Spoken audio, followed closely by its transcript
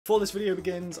Before this video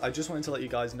begins, I just wanted to let you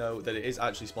guys know that it is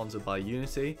actually sponsored by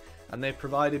Unity, and they've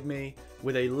provided me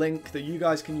with a link that you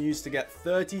guys can use to get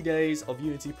 30 days of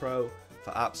Unity Pro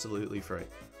for absolutely free.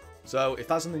 So if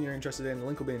that's something you're interested in, the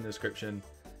link will be in the description.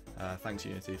 Thanks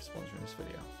Unity for sponsoring this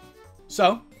video.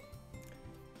 So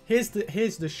here's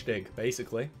the shtick,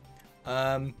 basically.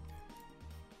 I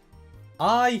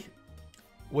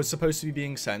was supposed to be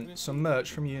being sent some merch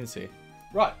from Unity,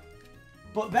 right?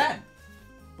 But then.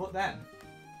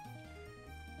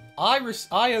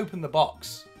 I open the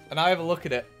box and I have a look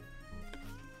at it,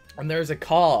 and there is a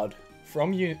card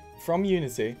from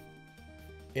Unity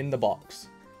in the box,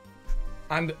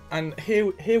 and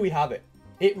here we have it.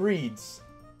 It reads,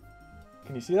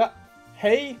 can you see that?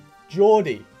 Hey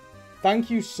Geordie, thank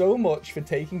you so much for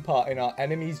taking part in our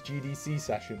enemies GDC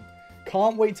session.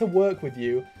 Can't wait to work with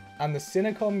you and the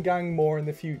Cinecom gang more in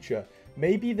the future.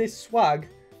 Maybe this swag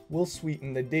will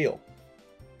sweeten the deal.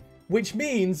 Which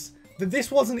means that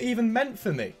this wasn't even meant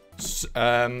for me.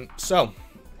 So,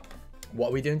 what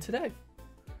are we doing today?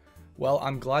 Well,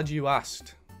 I'm glad you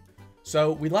asked.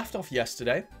 So, we left off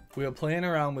yesterday. We were playing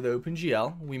around with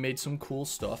OpenGL. We made some cool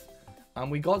stuff. And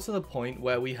we got to the point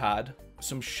where we had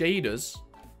some shaders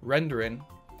rendering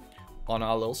on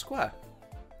our little square.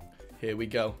 Here we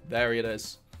go. There it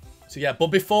is. So yeah,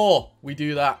 but before we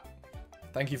do that,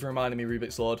 thank you for reminding me,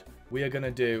 Rubik's Lord. We are going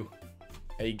to do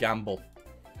a gamble.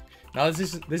 Now,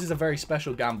 this is a very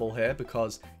special gamble here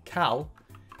because Cal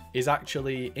is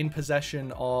actually in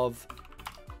possession of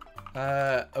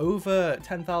over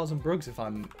 10,000 Brugs, if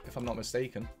I'm not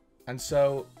mistaken. And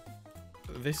so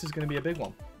this is going to be a big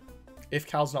one. If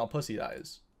Cal's not a pussy, that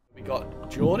is. We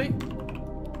got Geordie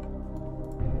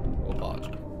or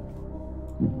Barji.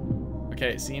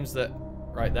 Okay, it seems that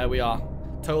right there we are.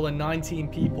 Total of 19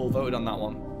 people voted on that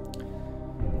one.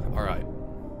 All right.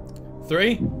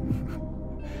 3,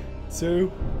 2,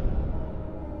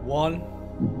 1,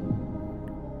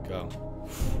 go.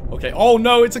 Okay. Oh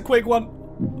no, it's a quick one.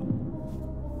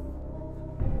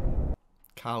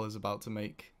 Cal is about to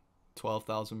make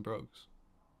 12,000 Brugs.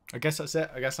 I guess that's it.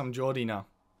 I guess I'm Geordie now.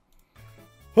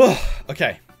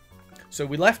 Okay. So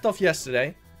we left off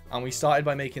yesterday and we started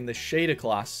by making the shader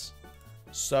class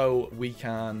so we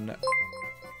can...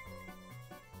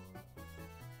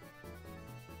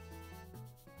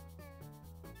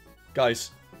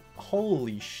 Guys,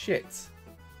 holy shit.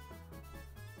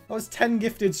 That was 10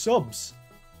 gifted subs.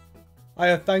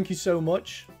 Thank you so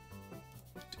much.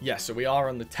 Yeah, so we are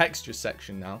on the texture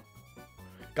section now.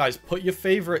 Guys, put your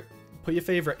favorite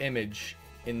image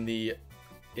in the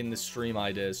stream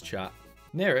ideas chat.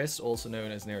 Nearest, also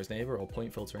known as nearest neighbor or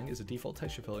point filtering, is a default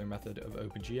texture filtering method of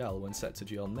OpenGL. When set to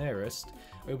GL nearest,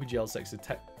 OpenGL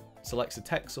selects a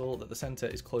texel that the center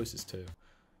is closest to.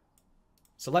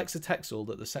 Selects a texel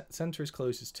that the center is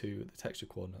closest to the texture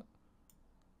coordinate.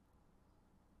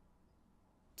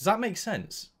 Does that make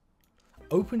sense?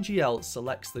 OpenGL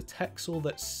selects the texel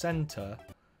that center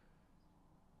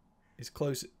is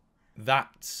close.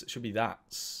 That should be that.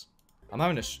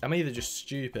 I'm either just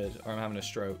stupid or I'm having a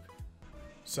stroke.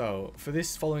 So for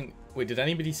this following, wait, did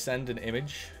anybody send an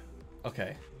image?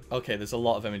 Okay, there's a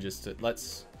lot of images to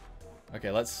let's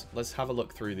have a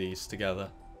look through these together.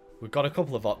 We've got a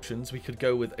couple of options. We could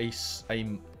go with a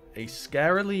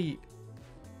scarily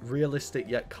realistic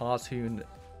yet cartoon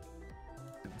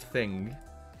thing.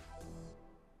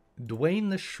 Dwayne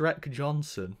the Shrek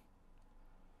Johnson.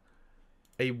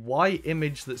 A white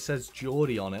image that says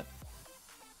Geordie on it.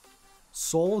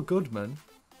 Saul Goodman.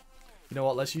 You know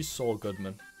what? Let's use Saul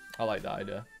Goodman. I like that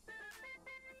idea.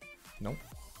 No.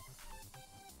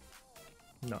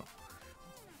 No.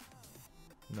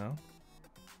 No.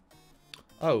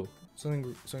 Oh,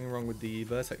 something wrong with the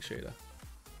vertex shader.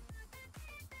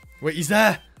 Wait, he's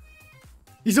there.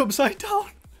 He's upside down.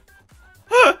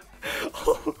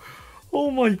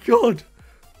 Oh my god.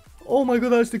 Oh my god,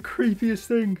 that's the creepiest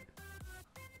thing.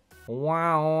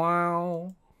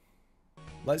 Wow.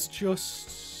 Let's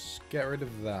just get rid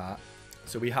of that.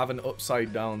 So we have an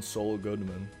upside down Saul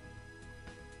Goodman.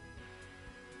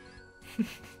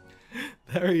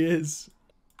 There he is.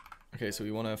 Okay, so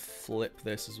we want to flip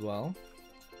this as well.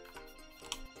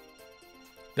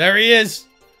 There he is!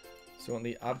 So we want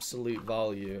the absolute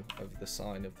value of the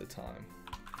sign of the time.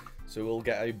 So we'll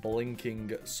get a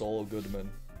blinking Saul Goodman.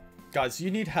 Guys,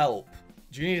 you need help.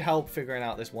 Do you need help figuring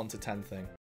out this 1 to 10 thing?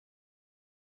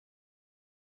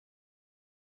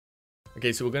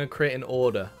 Okay, so we're going to create an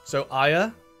order. So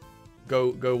Aya,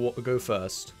 go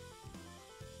first.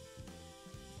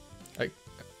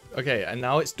 Okay, and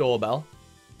now it's doorbell.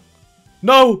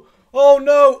 No! Oh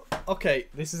no! Okay,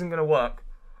 this isn't going to work.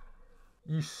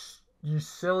 You You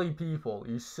silly people.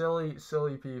 You silly,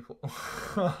 silly people.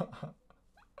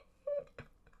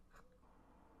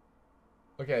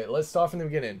 Okay, let's start from the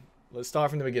beginning. Let's start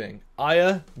from the beginning.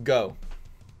 Aya, go.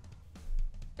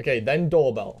 Okay, then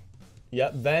doorbell.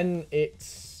 Yep, then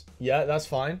it's... Yeah, that's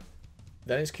fine.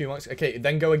 Then it's Q-Max. Okay,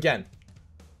 then go again.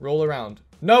 Roll around.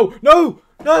 No! No!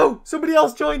 No! Somebody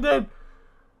else joined in!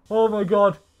 Oh my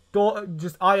god.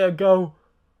 Just Aya, go.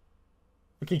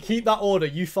 Okay, keep that order.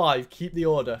 You 5, keep the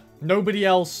order. Nobody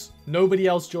else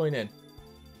join in.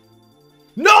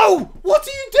 No! What are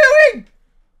you doing?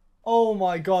 Oh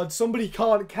my god, somebody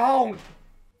can't count.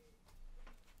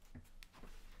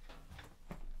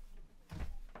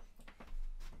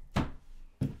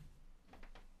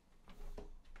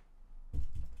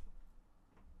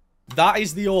 That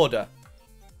is the order.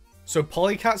 So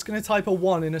Polycat's going to type a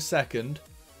 1 in a second.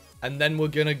 And then we're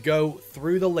going to go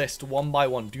through the list one by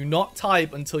one. Do not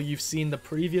type until you've seen the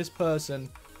previous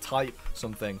person type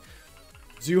something.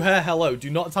 Zuhair, hello. Do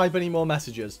not type any more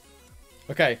messages.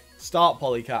 Okay, start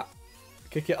Polycat.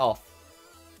 Kick it off.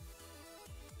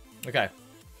 Okay.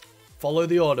 Follow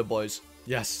the order, boys.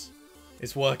 Yes.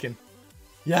 It's working.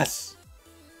 Yes.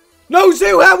 No,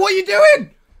 Zuhair, what are you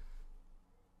doing?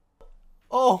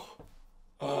 Oh.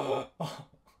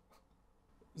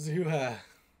 Zuhair.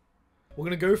 We're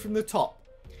going to go from the top.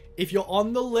 If you're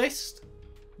on the list,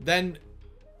 then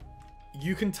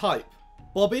you can type.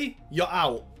 Bobby, you're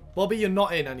out. Bobby, you're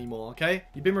not in anymore, okay?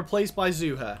 You've been replaced by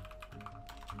Zuhair.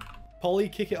 Polly,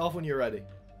 kick it off when you're ready.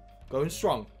 Going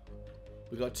strong.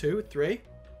 We got 2, 3,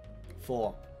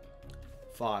 4,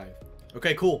 5.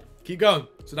 Okay, cool. Keep going.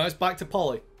 So now it's back to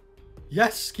Polly.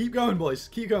 Yes, keep going, boys.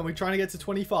 Keep going. We're trying to get to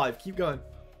 25. Keep going.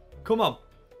 Come on.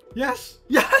 Yes.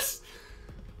 Yes.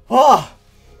 Ah,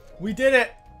 we did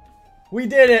it. We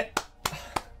did it.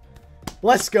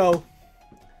 Let's go.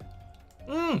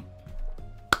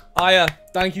 Aya,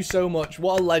 thank you so much.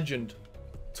 What a legend.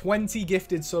 20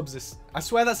 gifted subs. I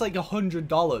swear that's like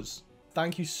 $100.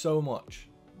 Thank you so much.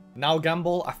 Now,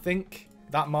 Gamble, I think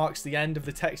that marks the end of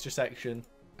the texture section.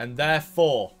 And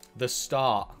therefore, the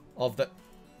start of the...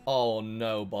 Oh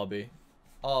no, Bobby.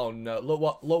 Oh no.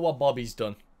 Look what Bobby's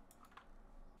done.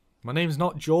 My name's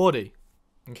not Geordie.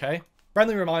 Okay?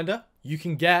 Friendly reminder, you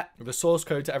can get the source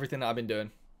code to everything that I've been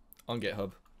doing on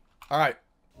GitHub. Alright.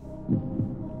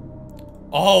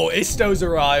 Oh, Isto's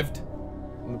arrived.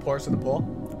 I'm the poorest of the poor.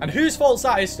 And whose fault's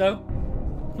that, Isto?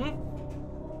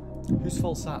 Whose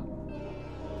fault's that?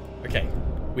 Okay.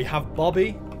 We have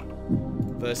Bobby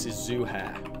versus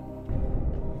Zuhair.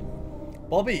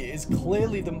 Bobby is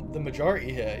clearly the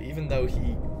majority here, even though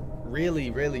he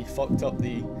really, really fucked up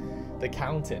the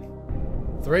counting.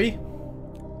 3,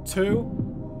 2,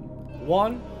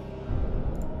 1.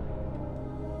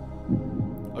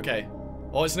 Okay.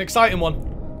 Oh, it's an exciting one.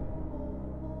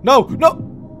 No, no!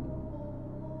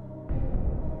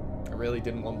 I really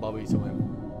didn't want Bobby to win.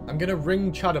 I'm gonna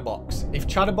ring Chatterbox. If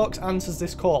Chatterbox answers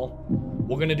this call,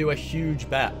 we're gonna do a huge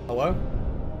bet. Hello?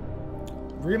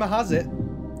 Rumor has it,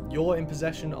 you're in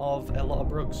possession of a lot of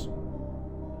Brugs.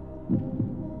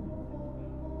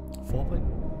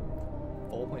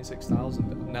 4.6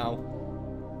 thousand. Now,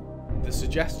 the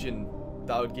suggestion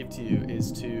that I would give to you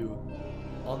is to,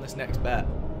 on this next bet,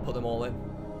 put them all in.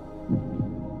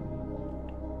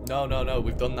 No, no, no,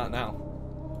 we've done that now.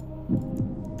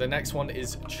 The next one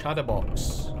is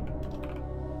Chatterbox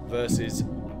versus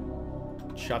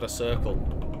Chatter Circle.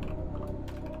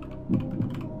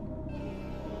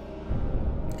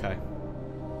 Okay.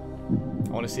 I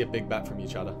want to see a big bet from you,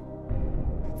 Chatter.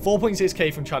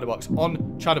 4.6k from Chatterbox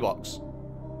on Chatterbox.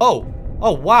 Oh!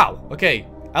 Oh, wow! Okay.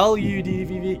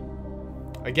 LUDVV.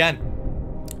 Again.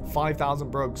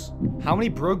 5,000 Brugs. How many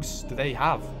Brugs do they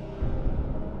have?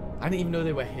 I didn't even know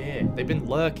they were here. They've been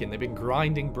lurking. They've been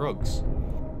grinding Brugs.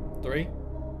 3,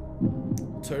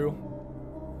 2,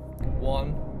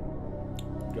 1.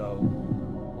 Go.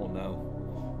 Oh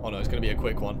no. Oh no, it's going to be a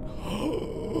quick one.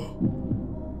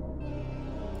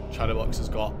 Chatterbox has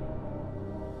got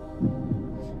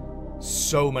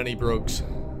so many Brugs.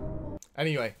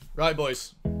 Anyway, right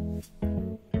boys.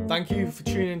 Thank you for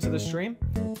tuning into the stream.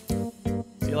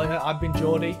 See you later. I've been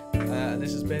Geordie, and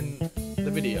this has been the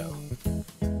video.